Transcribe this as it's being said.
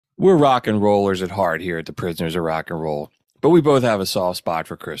We're rock and rollers at heart here at the Prisoners of Rock and Roll, but we both have a soft spot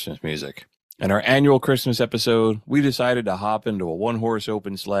for Christmas music. In our annual Christmas episode, we decided to hop into a one horse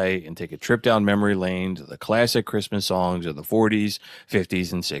open sleigh and take a trip down memory lane to the classic Christmas songs of the 40s,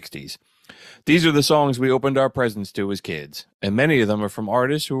 50s, and 60s. These are the songs we opened our presents to as kids, and many of them are from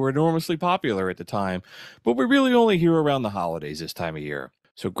artists who were enormously popular at the time, but we really only hear around the holidays this time of year.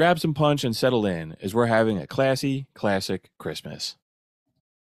 So grab some punch and settle in as we're having a classy, classic Christmas.